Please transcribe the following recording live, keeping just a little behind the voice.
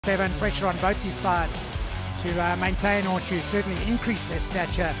7, pressure on both these sides to maintain or to certainly increase their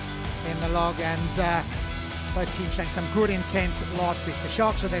stature in the log, and both teams showing some good intent last week. The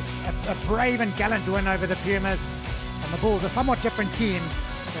Sharks with a brave and gallant win over the Pumas, and the Bulls, a somewhat different team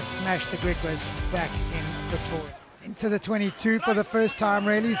that smashed the Griquas back in Pretoria. Into the 22 for the first time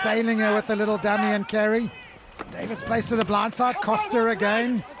really, Salinger with the little dummy and carry. David's placed to the blind side, Costa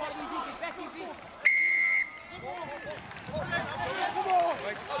again.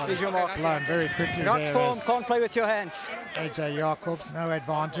 Here's your mark. Blown very quickly. Not there form, can't play with your hands. AJ Jacobs, no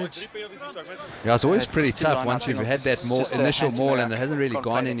advantage. Yeah, it's always pretty tough once you've had that initial maul and it hasn't really Can't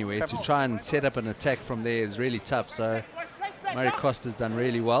gone play. anywhere. To try and set up an attack from there is really tough. So Murray Costa's done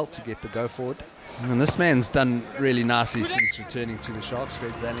really well to get the go forward. And this man's done really nicely since returning to the Sharks,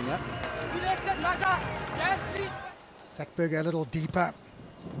 Fred Zalinger. Sackberger a little deeper,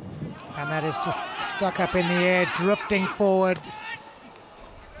 and that is just stuck up in the air, drifting forward.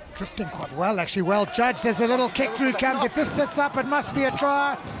 Drifting quite well, actually, well judged. There's a little kick through comes. If this sits up, it must be a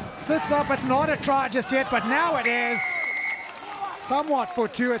try. Sits up, it's not a try just yet, but now it is. Somewhat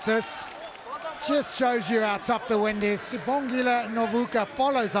fortuitous. Just shows you how tough the wind is. Sibongile Novuka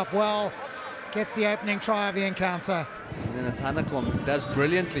follows up well, gets the opening try of the encounter. And then it's Hanekom, does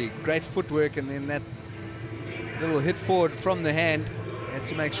brilliantly, great footwork, and then that little hit forward from the hand. Had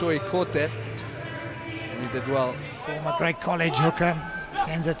to make sure he caught that, and he did well. Former great college hooker.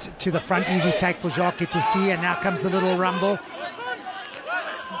 Sends it to the front, easy take for Jacques Duplessis, and now comes the little rumble.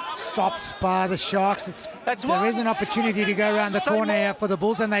 Stopped by the Sharks. There is an opportunity to go around the corner here for the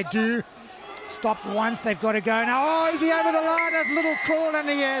Bulls, and they do. Stopped once, they've got to go now. Oh, is he over the line? A little crawl, and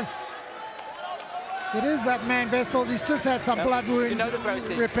he is. It is that man, Vessels. He's just had some blood wounds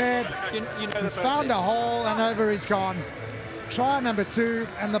repaired. He's found a hole, and over he's gone. Try number 2,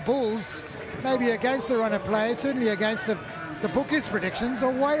 and the Bulls, maybe against the run of play, certainly against the bookies' predictions,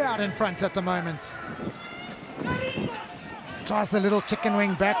 are way out in front at the moment. Tries the little chicken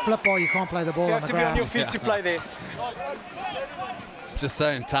wing backflip. Oh, you can't play the ball on the ground. You have to be on your feet to play there. It's just so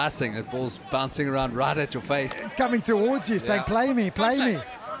enticing. The ball's bouncing around right at your face. Coming towards you, saying, play me, play me.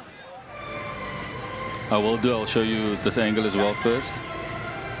 I'll show you this angle as well first.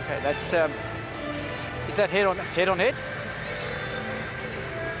 Okay, that's is that head on head?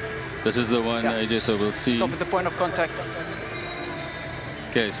 This is the one, Yeah. AJ, so we'll see. Stop at the point of contact.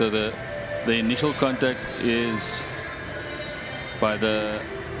 Okay, so the initial contact is by the,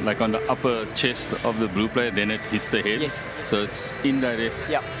 like on the upper chest of the blue player, then it hits the head. Yes. So it's indirect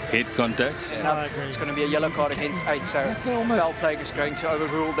head contact. Now it's going to be a yellow card against 8, so foul play is going to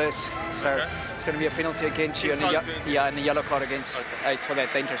overrule this. So it's going to be a penalty against you, and a yellow card against 8 for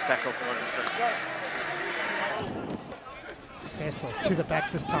that dangerous tackle. Vessels to the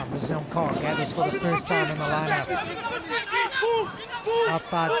back this time. Resume Carr gathers for the first time in the lineout.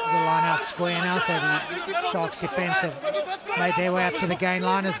 Outside the lineout square now, so the Sharks defense have made their way up to the gain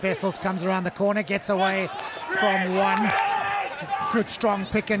line as Vessels comes around the corner, gets away from one. Good strong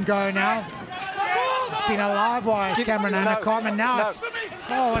pick and go now. It's been a live wire as Cameron Hanekom, and now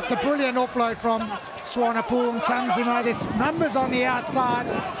it's a brilliant offload from Swanepoel Tanzima. There's numbers on the outside.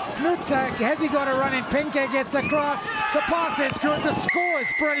 Knutsak, has he got a run in? Pinker gets across. The pass is good. The score is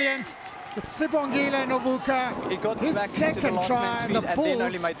brilliant. It's Sibongile Novuka. His second try, and the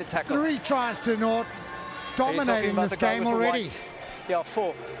Bulls 3 tries to 0. Dominating this game already. Yeah,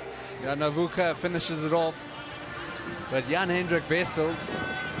 4. Yeah, Novuka finishes it off. But Jan-Hendrik Wessels,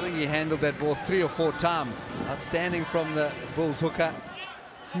 I think he handled that ball 3 or 4 times. Outstanding from the Bulls hooker.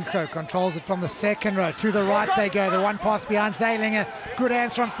 Hugo controls it from the second row. To the right they go. The one pass behind Zalinger. Good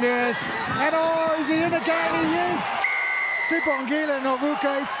hands from Fleurs. And oh, is he in again? He is. Sibongile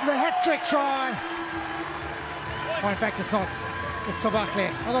Novuka. It's the hat-trick try. Oh, in fact, it's not. It's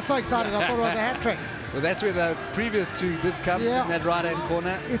Sobakle. I got so excited. I thought it was a hat-trick. Well, that's where the previous 2 did come in that right-hand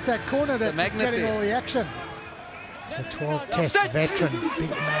corner. It's that corner that's getting all the action. The 12-test veteran, big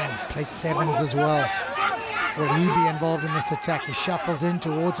man, played 7s as well. Will he be involved in this attack? He shuffles in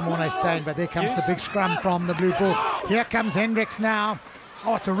towards Morné Steyn, but there comes the big scrum from the Blue Bulls. Here comes Hendricks now.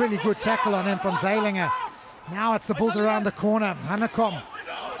 Oh, it's a really good tackle on him from Zalinger. Now it's the Bulls around the corner. Hanekom,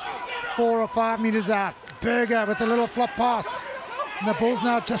 4 or 5 meters out. Berger with the little flop pass. And the Bulls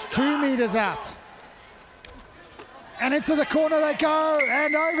now just 2 meters out. And into the corner they go,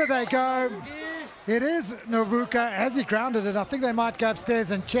 and over they go. It is Novuka. Has he grounded it? I think they might go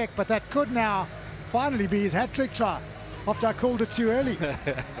upstairs and check, but that could now finally be his hat-trick try after I called it too early.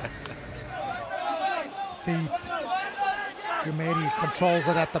 Feeds. Gumeri controls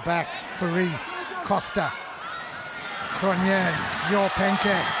it at the back. Currie, Costa, Cronje,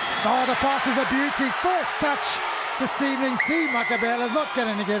 Jorpenke. Oh, the pass is a beauty. First touch this evening. See, Makabella's not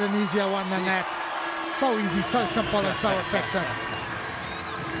going to get an easier one than that. So easy, so simple, and so effective.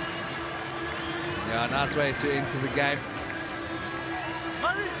 Yeah, nice way to enter the game.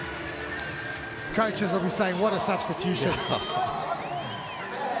 Coaches will be saying, what a substitution.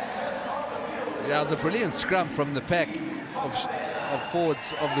 Yeah, it was a brilliant scrum from the pack of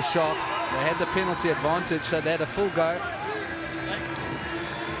forwards of the Sharks. They had the penalty advantage, so they had a full go.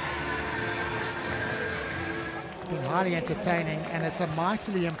 It's been highly entertaining, and it's a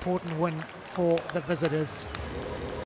mightily important win for the visitors.